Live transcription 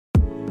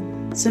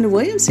Cinda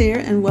Williams here,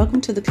 and welcome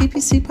to the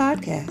PPC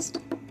podcast.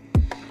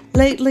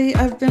 Lately,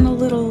 I've been a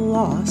little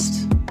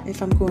lost,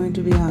 if I'm going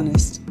to be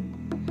honest.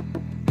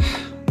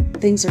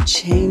 Things are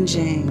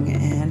changing,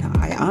 and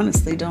I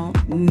honestly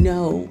don't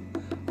know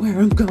where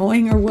I'm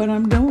going or what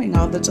I'm doing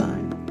all the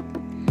time.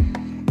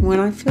 When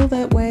I feel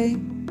that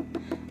way,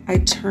 I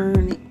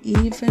turn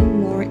even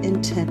more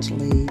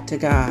intently to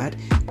God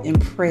in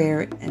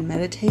prayer and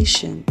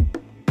meditation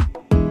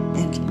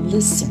and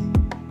listen.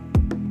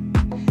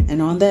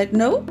 And on that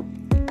note,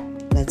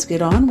 let's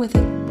get on with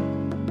it.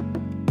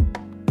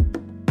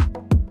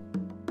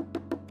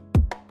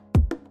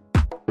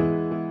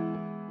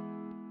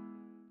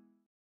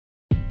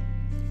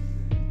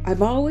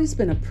 I've always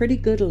been a pretty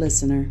good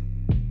listener,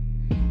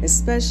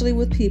 especially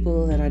with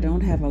people that I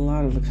don't have a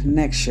lot of a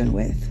connection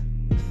with.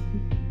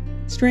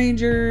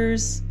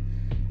 Strangers,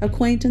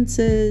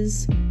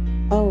 acquaintances.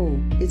 Oh,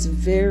 it's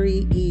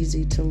very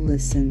easy to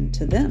listen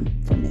to them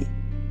for me.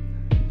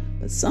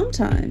 But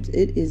sometimes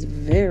it is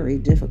very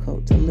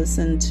difficult to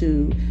listen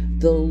to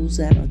those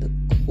that are the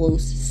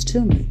closest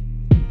to me,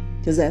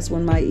 because that's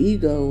when my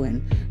ego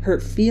and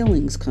hurt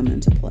feelings come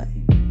into play.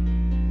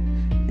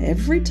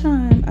 Every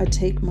time I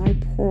take my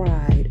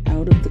pride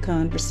out of the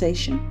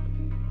conversation,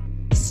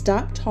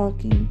 stop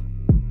talking,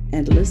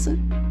 and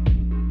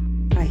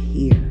listen, I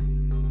hear.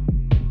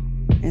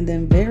 And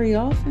then very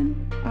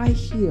often, I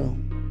heal.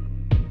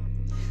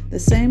 The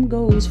same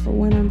goes for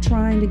when I'm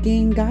trying to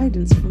gain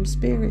guidance from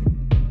Spirit.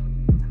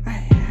 I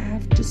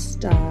have to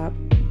stop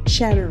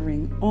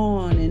chattering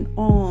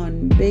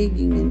on,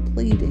 begging and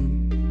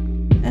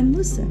pleading, and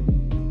listen.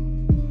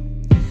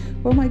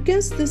 Well, my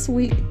guest this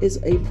week is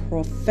a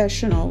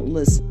professional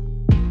listener.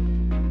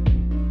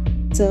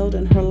 Excelled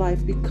in her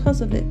life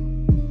because of it,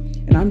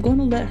 and I'm going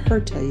to let her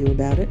tell you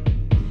about it.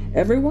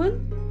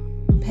 Everyone,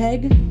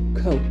 Peg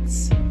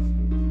Coates.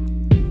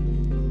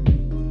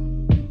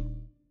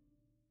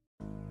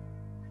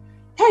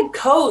 Peg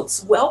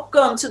Coates,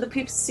 welcome to the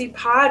PPC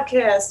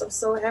podcast. I'm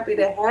so happy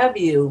to have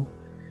you.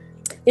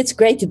 It's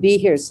great to be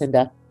here,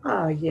 Cinda.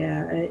 Oh,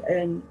 yeah.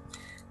 And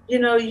you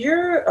know,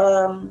 you're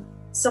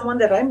someone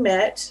that I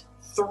met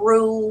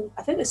through,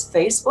 I think it's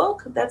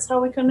Facebook. That's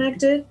how we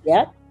connected.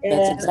 Yeah,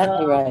 that's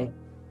exactly right.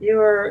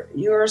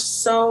 You're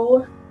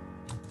so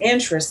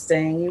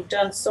interesting. You've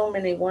done so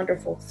many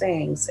wonderful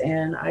things.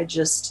 And I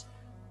just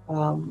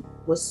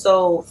was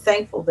so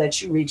thankful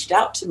that you reached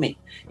out to me.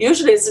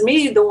 Usually it's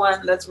me, the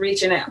one that's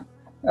reaching out,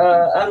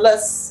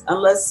 unless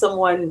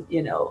someone,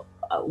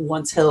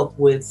 wants help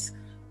with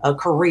a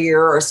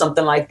career or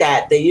something like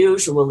that. They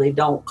usually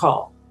don't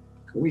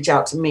reach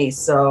out to me.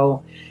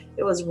 So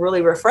it was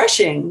really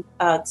refreshing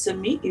to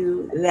meet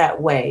you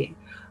that way.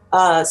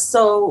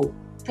 So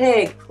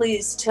Peg,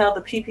 please tell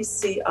the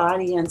PPC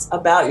audience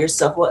about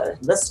yourself. Well,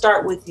 let's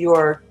start with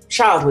your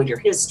childhood, your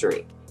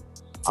history,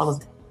 all of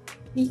that.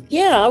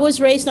 Yeah, I was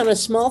raised on a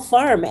small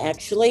farm,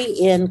 actually,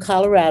 in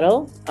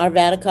Colorado,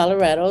 Arvada,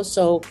 Colorado.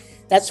 So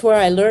that's where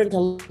I learned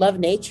to love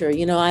nature.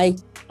 I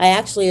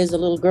actually, as a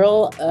little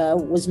girl,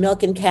 was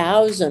milking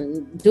cows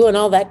and doing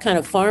all that kind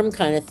of farm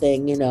kind of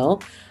thing,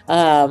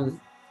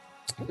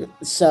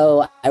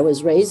 So I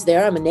was raised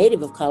there. I'm a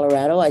native of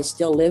Colorado. I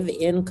still live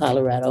in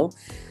Colorado.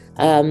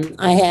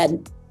 I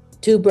had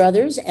two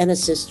brothers and a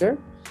sister.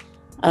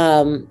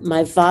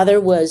 My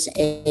father was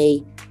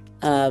a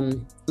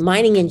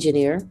mining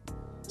engineer.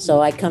 So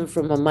I come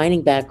from a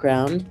mining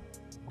background,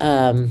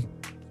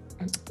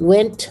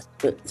 went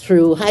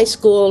through high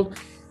school,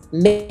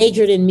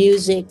 majored in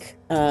music.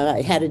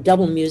 I had a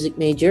double music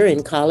major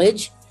in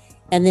college,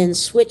 and then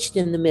switched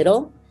in the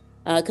middle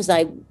because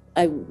I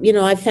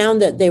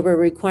found that they were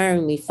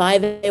requiring me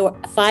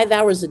 5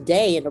 hours a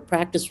day in a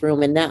practice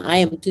room, and now I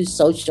am too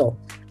social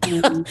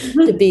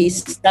to be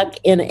stuck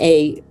in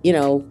a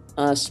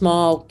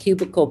small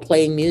cubicle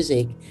playing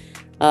music.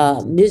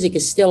 Music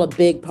is still a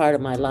big part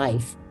of my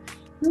life.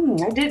 I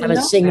didn't know. I'm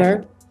a singer.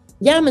 That.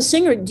 Yeah, I'm a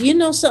singer. Do you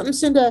know something,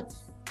 Cinda?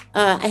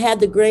 I had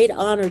the great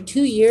honor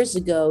 2 years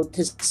ago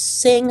to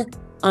sing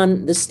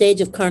on the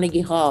stage of Carnegie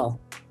Hall.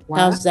 Wow.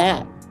 How's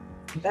that?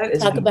 That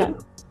is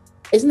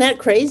isn't that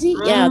crazy?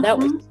 Mm-hmm. Yeah, that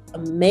was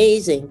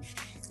amazing.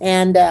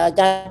 And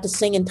got to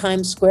sing in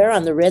Times Square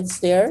on the red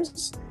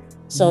stairs.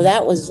 So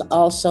that was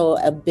also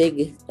a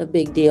big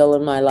deal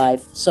in my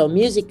life. So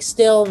music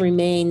still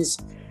remains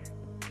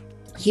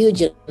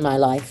huge in my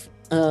life.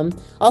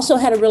 Also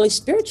had a really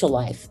spiritual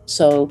life.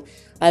 So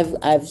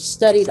I've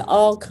studied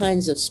all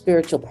kinds of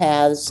spiritual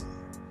paths.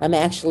 I'm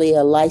actually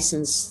a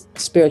licensed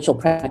spiritual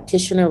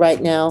practitioner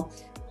right now.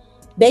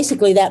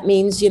 Basically, that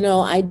means,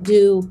 I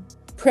do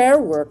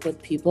prayer work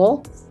with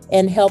people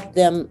and help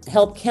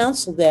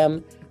counsel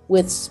them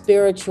with a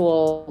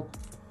spiritual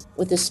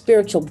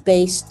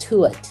base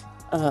to it.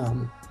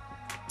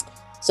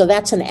 So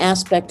that's an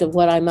aspect of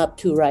what I'm up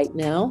to right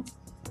now.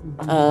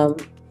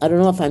 I don't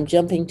know if I'm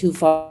jumping too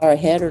far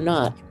ahead or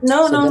not.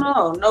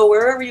 No.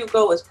 Wherever you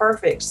go is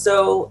perfect.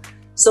 So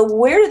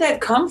where did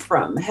that come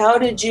from? How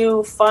did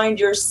you find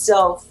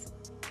yourself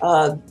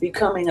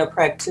becoming a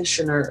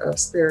practitioner of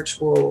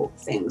spiritual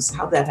things?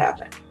 How'd that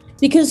happen?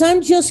 Because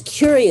I'm just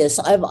curious.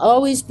 I've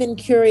always been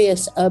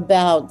curious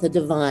about the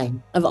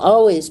divine. I've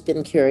always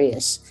been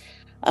curious.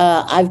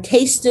 I've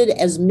tasted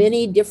as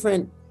many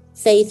different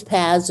faith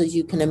paths as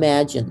you can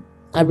imagine.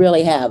 I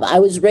really have. I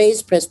was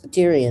raised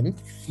Presbyterian,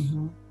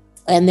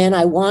 and then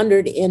I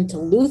wandered into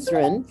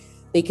Lutheran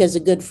because a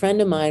good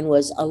friend of mine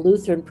was a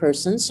Lutheran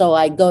person. So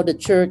I go to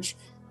church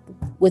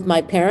with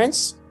my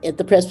parents at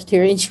the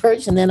Presbyterian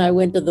church, and then I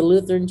went to the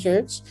Lutheran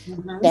church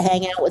to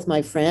hang out with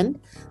my friend.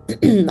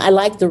 I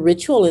liked the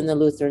ritual in the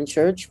Lutheran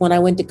church. When I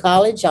went to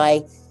college,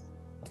 I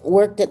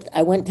went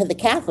to the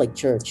Catholic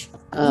church.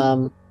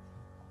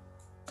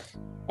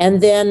 And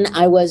then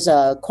I was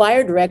a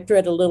choir director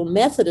at a little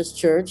Methodist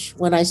church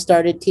when I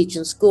started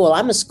teaching school.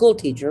 I'm a school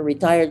teacher,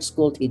 retired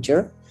school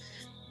teacher.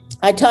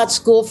 I taught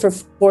school for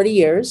 40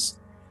 years.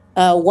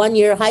 1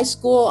 year high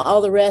school,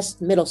 all the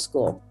rest middle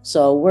school.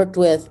 So worked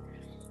with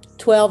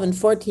 12 and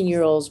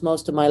 14-year-olds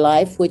most of my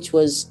life, which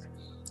was,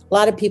 a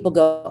lot of people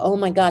go, oh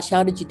my gosh,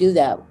 how did you do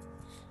that?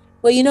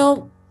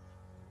 Well,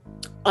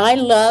 I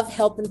love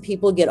helping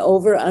people get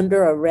over,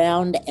 under,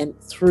 around, and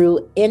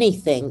through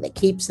anything that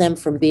keeps them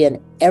from being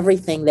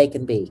everything they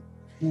can be.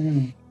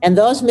 And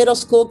those middle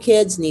school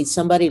kids need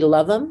somebody to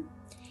love them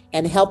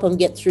and help them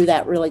get through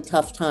that really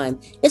tough time.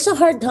 It's a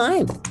hard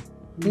time.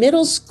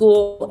 Middle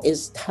school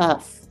is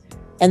tough,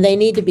 and they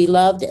need to be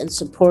loved and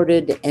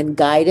supported and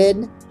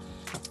guided.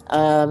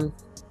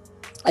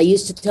 I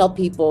used to tell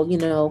people,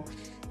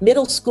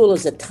 middle school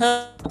is a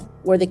time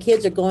where the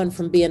kids are going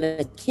from being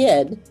a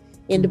kid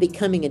into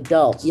becoming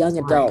adults, young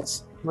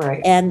adults.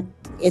 Right. And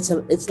it's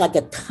like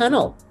a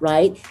tunnel,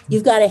 right?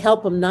 You've got to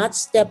help them not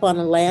step on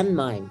a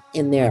landmine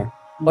in there,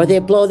 or they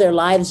blow their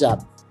lives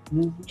up.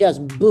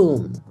 Just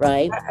boom,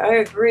 right? I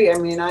agree. I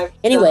mean, I've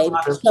done a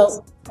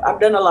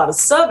lot of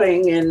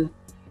subbing, and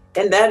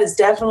that is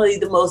definitely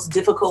the most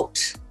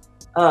difficult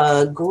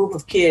group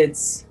of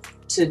kids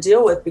to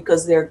deal with,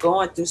 because they're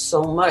going through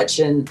so much.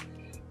 And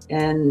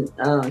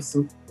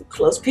some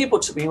close people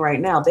to me right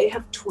now, they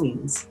have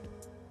tweens.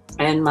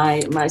 And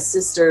my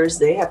sisters,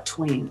 they have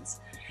tweens.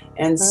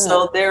 And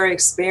so they're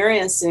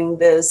experiencing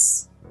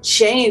this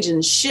change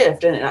and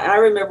shift. And I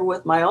remember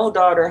with my own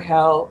daughter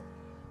how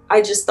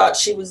I just thought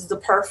she was the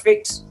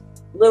perfect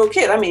little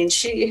kid. I mean,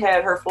 she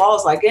had her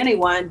flaws like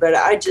anyone, but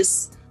I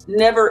just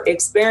never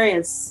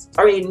expected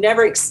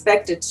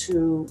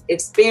to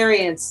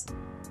experience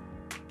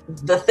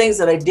the things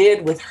that I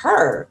did with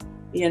her.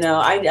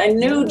 I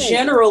knew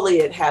generally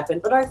it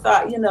happened, but I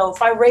thought,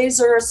 if I raise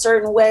her a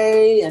certain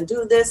way and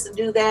do this and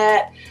do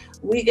that,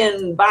 we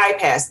can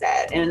bypass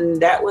that.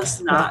 And that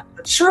was not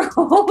the truth.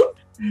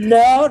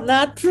 No,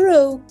 not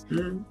true.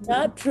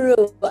 Not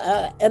true.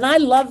 And I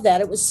love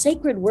that. It was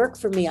sacred work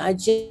for me. I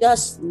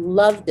just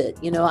loved it.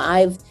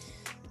 I've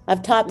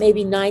taught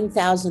maybe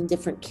 9,000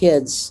 different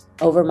kids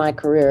over my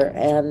career,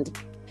 and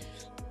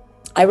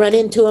I run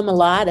into them a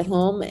lot at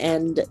home,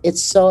 and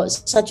it's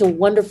such a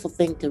wonderful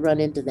thing to run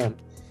into them.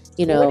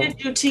 What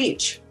did you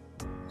teach?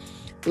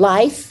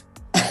 Life.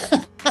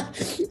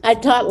 I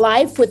taught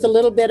life with a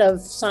little bit of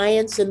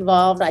science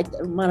involved.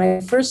 When I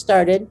first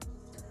started,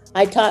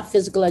 I taught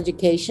physical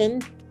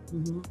education.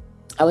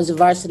 I was a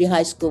varsity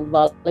high school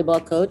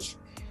volleyball coach.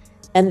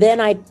 And then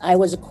I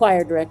was a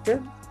choir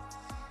director.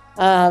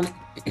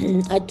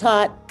 I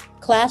taught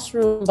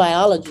classroom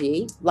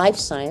biology, life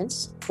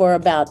science, for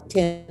about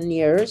 10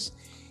 years.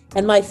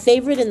 And my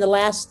favorite in the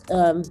last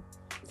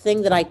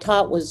thing that I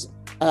taught was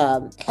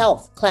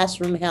health,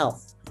 classroom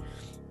health.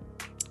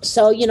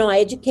 So, I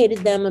educated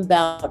them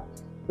about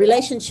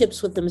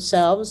relationships with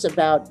themselves,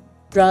 about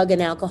drug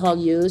and alcohol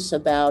use,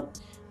 about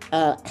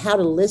how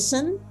to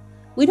listen.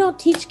 We don't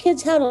teach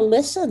kids how to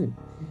listen.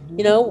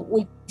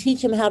 We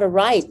teach them how to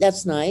write.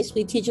 That's nice.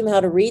 We teach them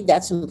how to read.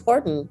 That's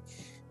important.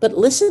 But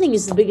listening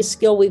is the biggest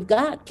skill we've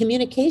got.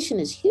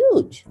 Communication is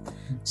huge.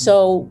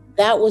 So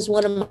that was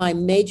one of my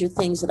major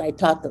things that I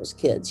taught those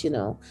kids,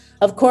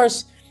 Of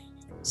course,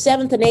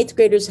 7th and 8th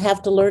graders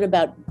have to learn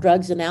about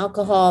drugs and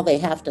alcohol. They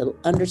have to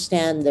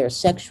understand their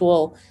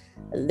sexual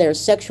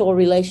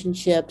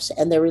relationships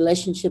and their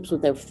relationships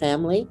with their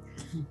family.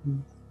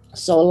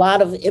 So a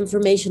lot of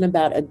information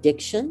about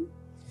addiction.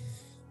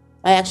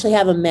 I actually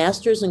have a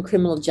master's in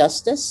criminal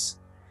justice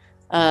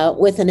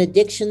with an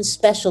addiction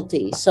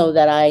specialty, so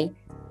that I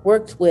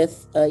worked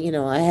with,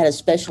 I had a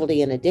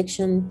specialty in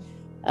addiction.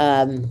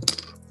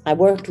 I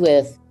worked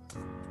with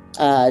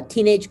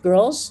teenage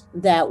girls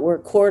that were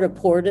court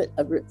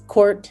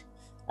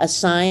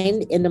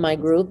assigned into my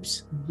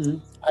groups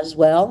as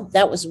well.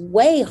 That was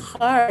way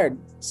hard,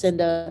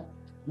 Cinda,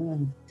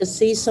 to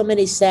see so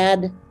many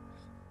sad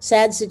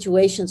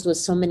situations with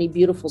so many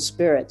beautiful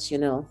spirits,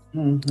 Yeah.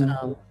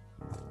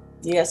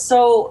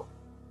 So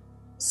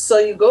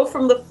you go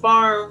from the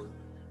farm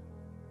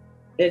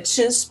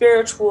into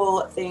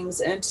spiritual things,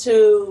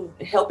 into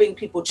helping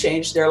people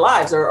change their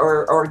lives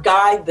or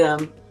guide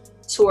them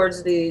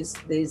towards these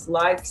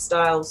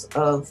lifestyles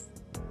of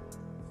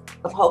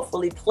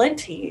hopefully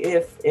plenty,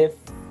 if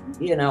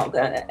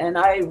and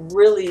I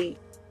really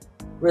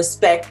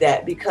respect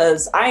that,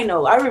 because I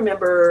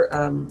remember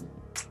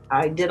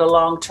I did a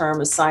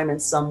long-term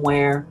assignment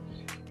somewhere,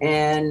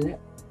 and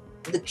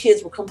the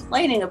kids were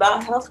complaining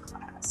about health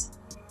class.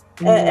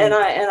 And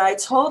I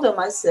told them,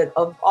 I said,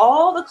 of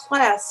all the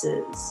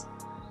classes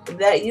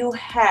that you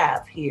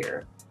have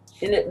here,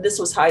 and this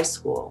was high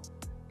school,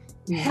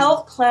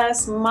 health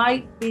class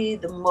might be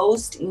the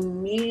most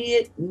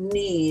immediate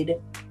need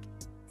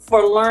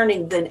for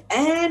learning than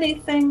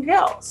anything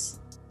else.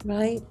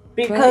 Right.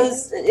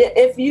 Because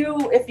if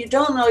you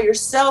don't know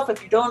yourself,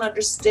 if you don't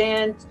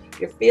understand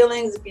your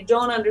feelings, if you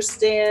don't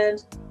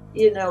understand,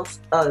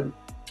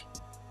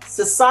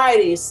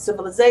 society,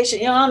 civilization,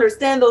 you don't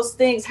understand those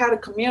things, how to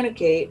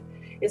communicate,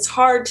 it's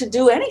hard to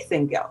do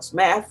anything else.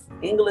 Math,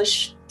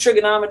 English,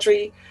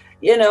 trigonometry.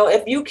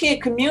 If you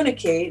can't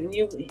communicate and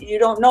you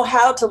don't know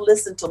how to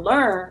listen to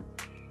learn,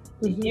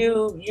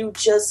 you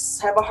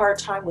just have a hard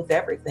time with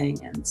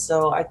everything. And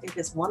so I think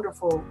it's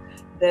wonderful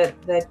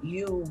that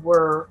you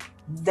were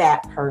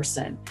that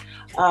person.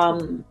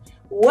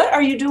 What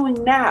are you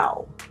doing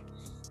now?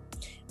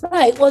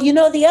 Right. Well,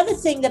 the other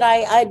thing that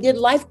I did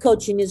life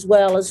coaching as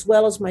well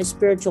as my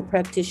spiritual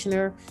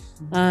practitioner.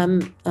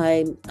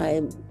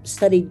 I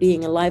studied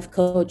being a life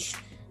coach,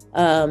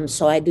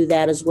 so I do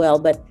that as well.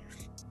 But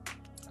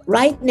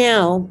right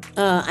now,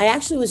 I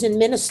actually was in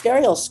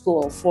ministerial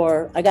school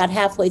I got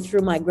halfway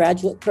through my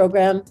graduate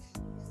program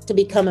to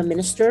become a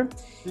minister,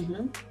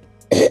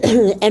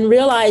 and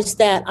realized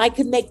that I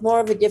could make more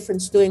of a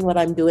difference doing what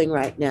I'm doing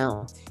right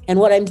now. And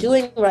what I'm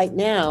doing right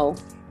now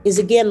is,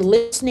 again,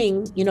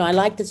 listening. I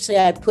like to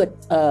say I put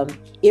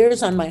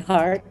ears on my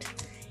heart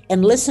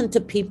and listen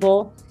to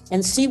people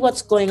and see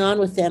what's going on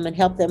with them and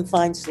help them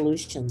find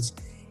solutions.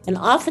 And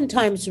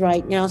oftentimes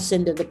right now,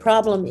 Cinda, the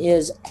problem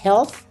is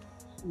health,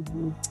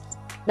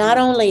 not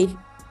only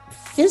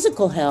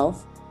physical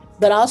health,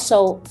 but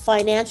also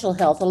financial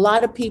health. A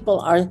lot of people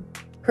are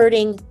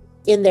hurting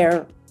in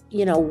their,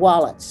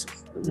 wallets,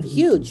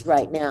 huge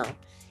right now.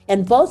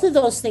 And both of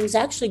those things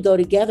actually go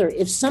together.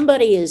 If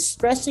somebody is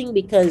stressing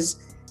because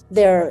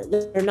they're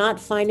not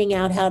finding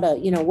out how to,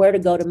 where to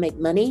go to make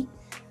money,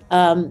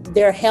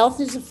 their health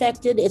is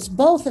affected. It's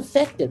both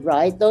affected,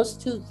 right? Those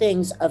two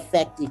things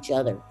affect each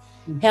other.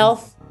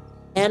 Health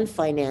and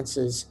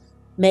finances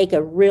make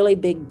a really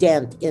big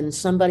dent in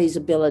somebody's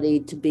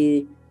ability to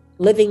be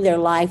living their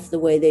life the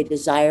way they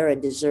desire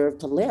and deserve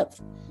to live.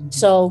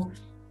 So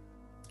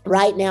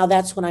right now,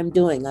 that's what I'm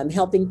doing. I'm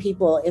helping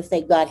people if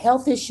they've got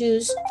health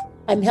issues.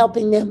 I'm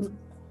helping them,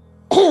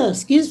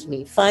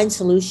 find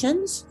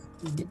solutions.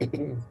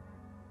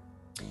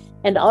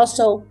 And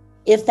also,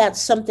 if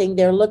that's something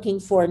they're looking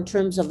for in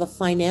terms of a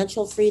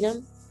financial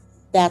freedom,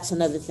 that's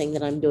another thing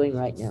that I'm doing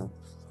right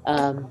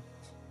now.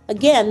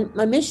 Again,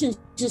 my mission is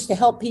just to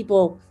help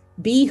people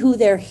be who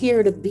they're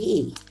here to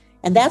be.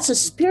 And that's a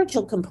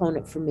spiritual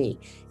component for me,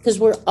 because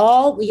we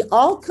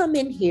all come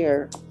in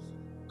here,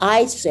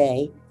 I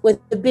say, with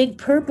a big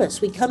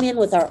purpose. We come in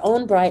with our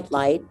own bright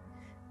light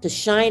to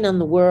shine on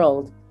the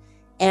world,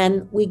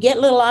 and we get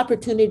little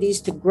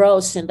opportunities to grow,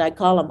 and I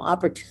call them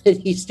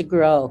opportunities to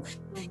grow.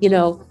 You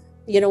know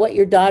what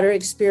your daughter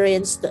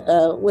experienced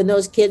when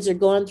those kids are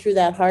going through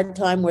that hard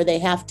time where they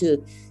have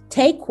to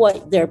take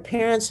what their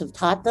parents have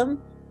taught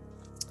them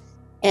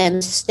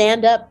and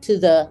stand up to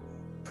the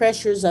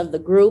pressures of the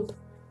group.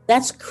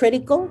 That's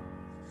critical.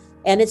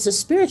 And it's a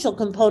spiritual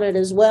component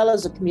as well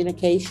as a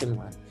communication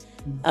one.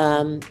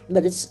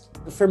 But it's,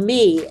 for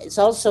me, it's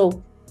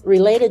also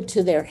related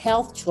to their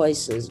health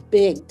choices,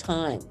 big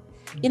time.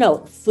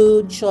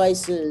 Food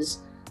choices,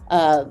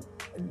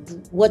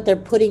 what they're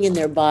putting in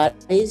their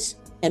bodies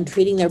and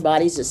treating their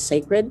bodies as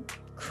sacred,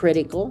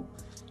 critical.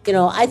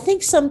 I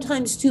think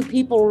sometimes too,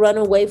 people run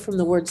away from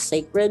the word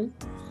sacred.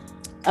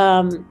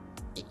 I'm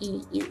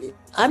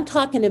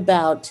talking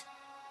about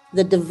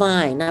the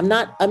divine. I'm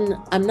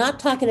not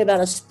talking about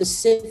a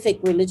specific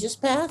religious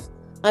path.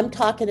 I'm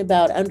talking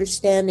about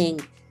understanding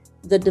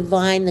the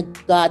divine, the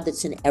God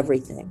that's in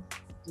everything.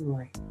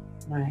 Right.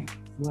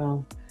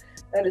 Well,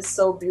 that is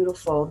so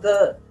beautiful.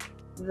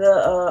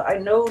 I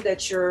know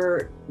that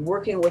you're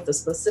working with a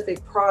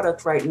specific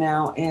product right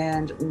now,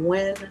 and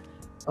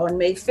on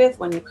May 5th,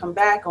 when you come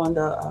back on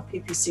the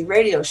PPC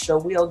radio show,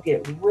 we'll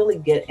really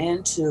get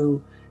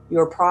into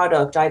your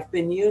product. I've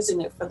been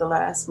using it for the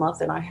last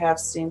month, and I have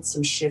seen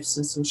some shifts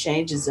and some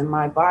changes in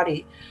my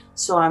body.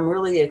 So I'm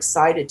really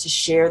excited to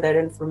share that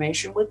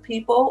information with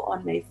people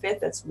on May 5th.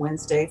 That's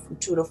Wednesday from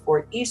 2 to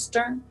 4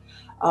 Eastern.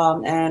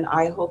 And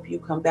I hope you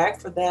come back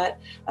for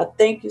that.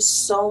 Thank you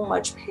so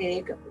much,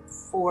 Peg,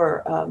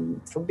 for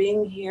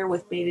being here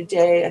with me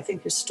today. I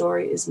think your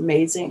story is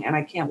amazing, and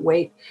I can't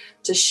wait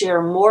to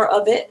share more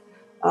of it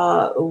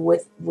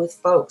with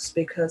folks,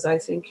 because I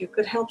think you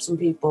could help some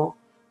people.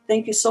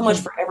 Thank you so much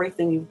for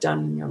everything you've done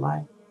in your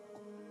life.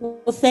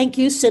 Well, thank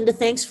you, Cinda.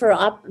 Thanks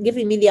for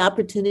giving me the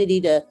opportunity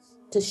to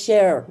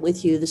share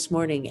with you this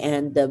morning,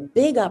 and the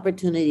big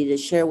opportunity to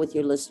share with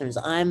your listeners.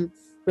 I'm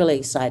really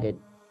excited.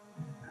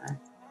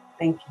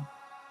 Thank you.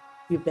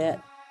 You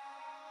bet.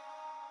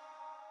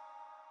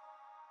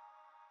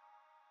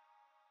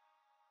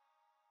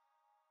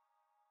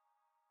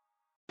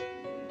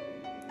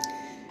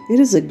 It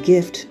is a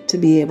gift to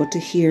be able to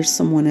hear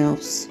someone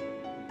else.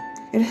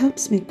 It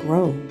helps me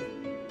grow.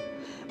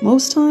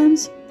 Most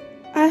times,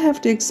 I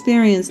have to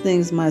experience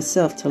things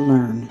myself to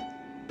learn.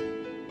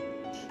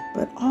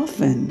 But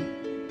often,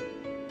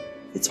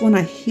 it's when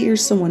I hear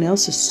someone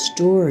else's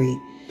story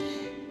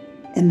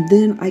and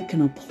then I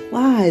can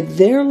apply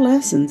their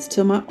lessons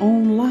to my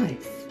own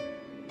life.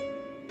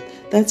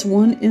 That's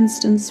one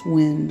instance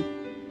when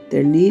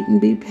there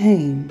needn't be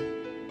pain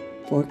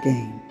for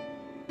gain.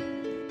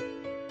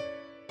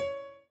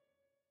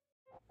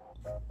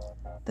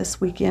 This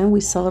weekend,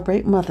 we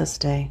celebrate Mother's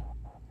Day.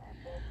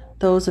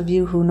 Those of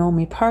you who know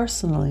me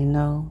personally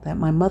know that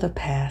my mother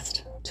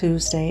passed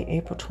Tuesday,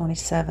 April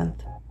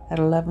 27th at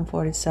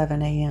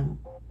 11:47 a.m.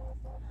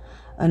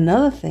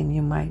 Another thing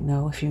you might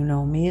know if you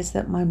know me is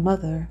that my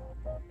mother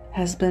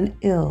has been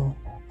ill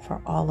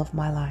for all of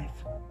my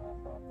life.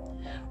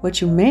 What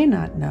you may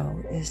not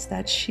know is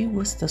that she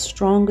was the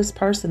strongest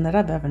person that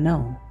I've ever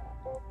known.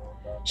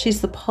 She's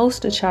the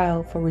poster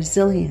child for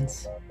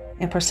resilience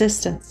and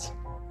persistence.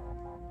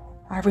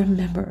 I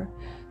remember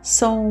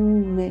so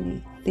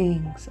many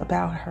things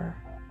about her.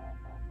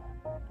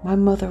 My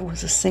mother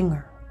was a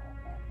singer.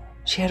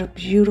 She had a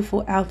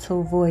beautiful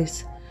alto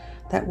voice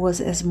that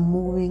was as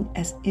moving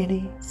as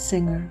any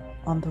singer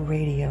on the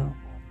radio.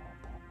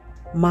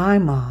 My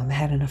mom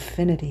had an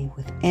affinity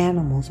with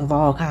animals of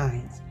all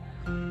kinds.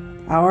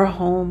 Our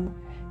home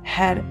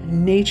had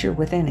nature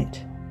within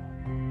it.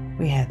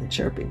 We had the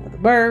chirping of the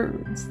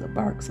birds, the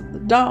barks of the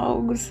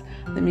dogs,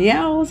 the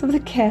meows of the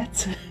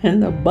cats,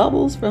 and the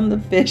bubbles from the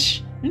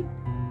fish.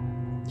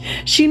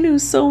 She knew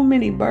so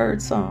many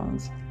bird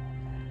songs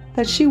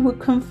that she would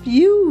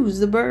confuse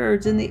the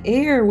birds in the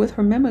air with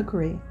her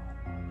mimicry.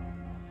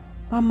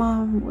 My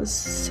mom was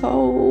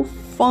so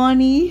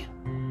funny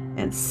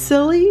and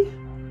silly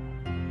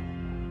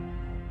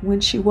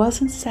when she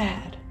wasn't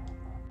sad.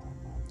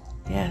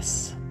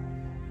 Yes,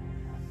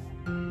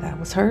 that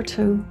was her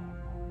too.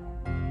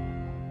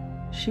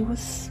 She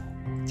was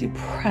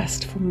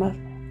depressed for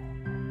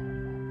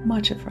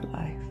much of her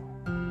life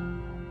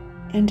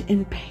and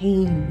in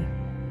pain,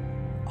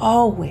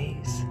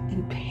 always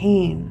in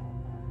pain.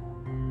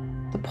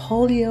 The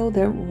polio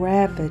that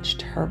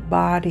ravaged her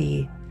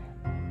body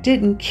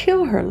didn't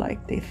kill her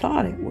like they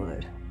thought it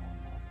would,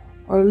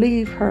 or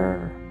leave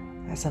her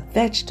as a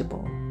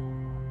vegetable.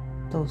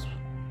 Those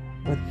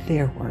were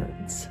their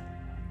words.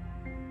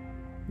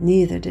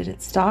 Neither did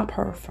it stop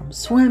her from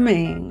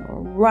swimming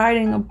or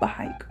riding a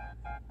bike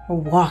or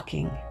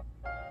walking.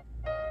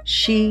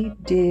 She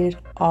did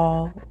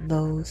all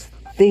those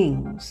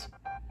things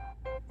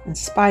in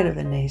spite of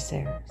the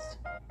naysayers.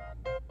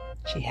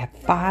 She had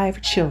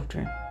 5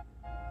 children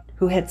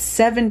who had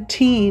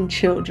 17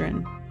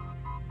 children,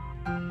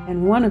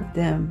 and one of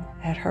them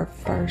had her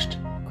first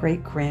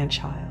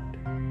great-grandchild.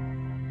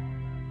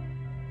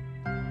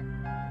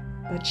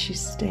 But she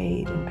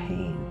stayed in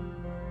pain.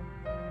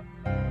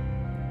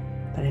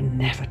 But it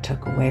never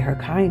took away her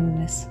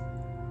kindness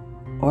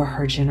or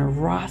her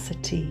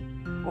generosity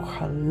or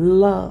her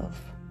love.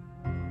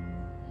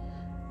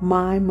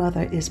 My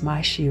mother is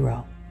my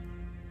Shiro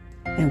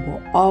and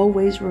will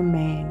always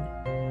remain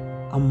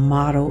a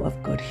model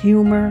of good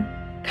humor,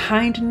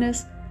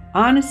 kindness,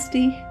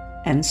 honesty,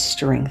 and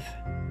strength.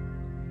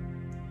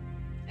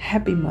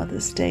 Happy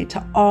Mother's Day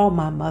to all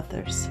my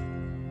mothers.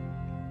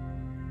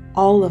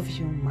 All of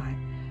you, my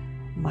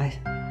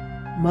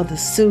mother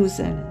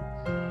Susan,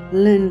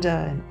 and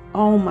Linda, and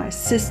all my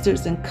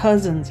sisters and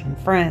cousins and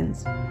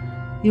friends.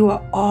 You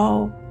are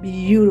all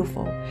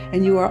beautiful,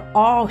 and you are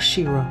all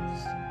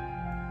Shiros.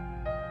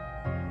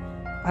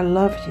 I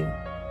love you.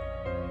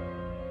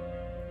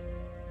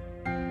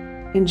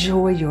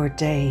 Enjoy your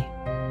day.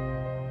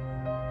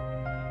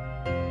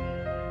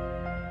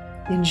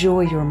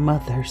 Enjoy your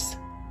mothers.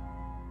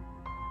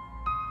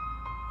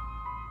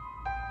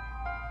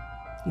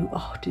 You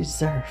all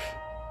deserve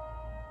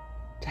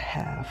to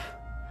have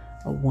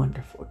a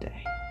wonderful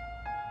day.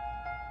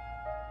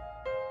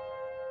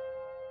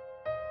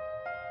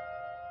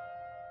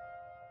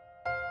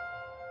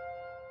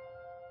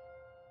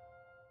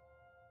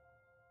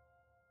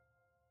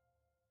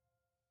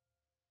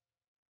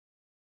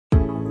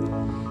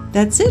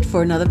 That's it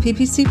for another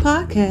PPC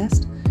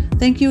podcast.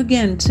 Thank you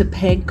again to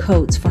Peg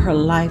Coates for her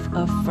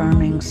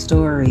life-affirming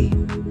story.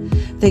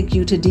 Thank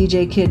you to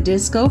DJ Kid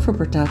Disco for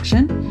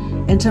production,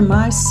 and to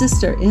my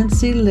sister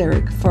NC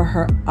Lyric for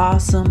her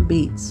awesome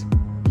beats.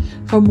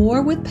 For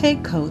more with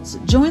Peg Coates,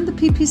 join the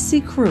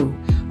PPC crew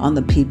on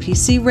the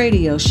PPC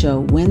radio show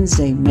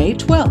Wednesday, May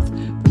 12th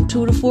from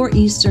 2 to 4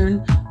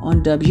 Eastern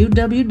on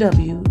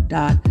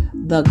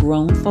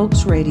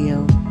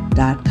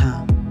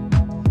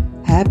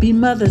www.thegrownfolksradio.com. Happy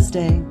Mother's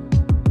Day.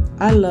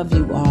 I love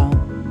you all.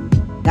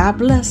 God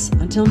bless.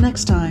 Until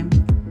next time.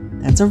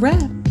 That's a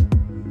wrap.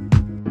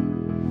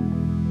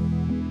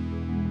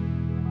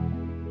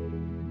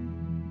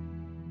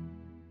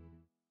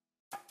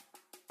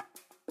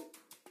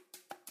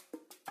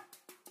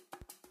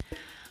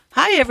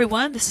 Hi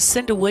everyone, this is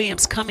Cinda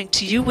Williams coming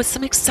to you with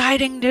some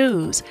exciting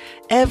news.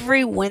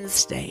 Every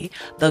Wednesday,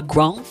 the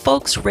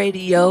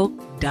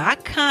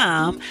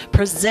GrownFolksRadio.com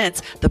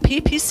presents the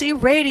PPC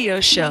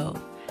Radio Show.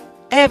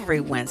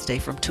 Every Wednesday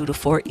from 2 to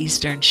 4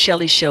 Eastern,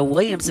 Shelly Shell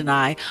Williams and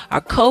I are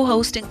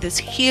co-hosting this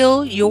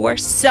Heal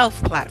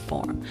Yourself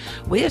platform.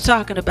 We are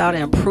talking about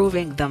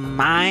improving the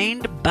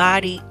mind,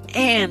 body,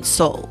 and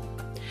soul.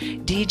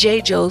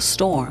 DJ Joe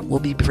Storm will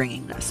be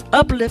bringing us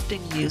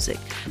uplifting music.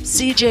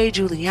 CJ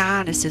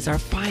Julianis is our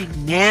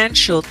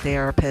financial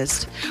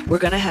therapist. We're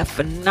going to have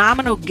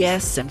phenomenal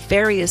guests and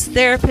various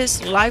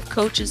therapists, life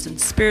coaches, and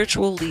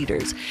spiritual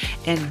leaders.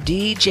 And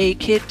DJ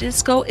Kid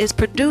Disco is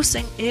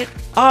producing it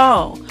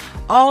all.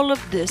 All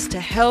of this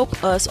to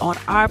help us on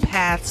our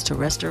paths to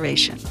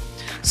restoration.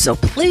 So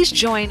please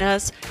join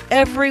us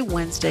every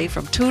Wednesday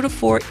from 2 to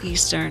 4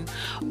 Eastern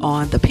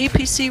on the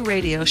PPC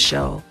Radio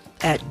Show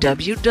at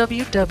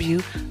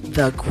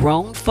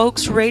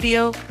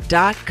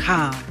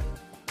www.thegrownfolksradio.com.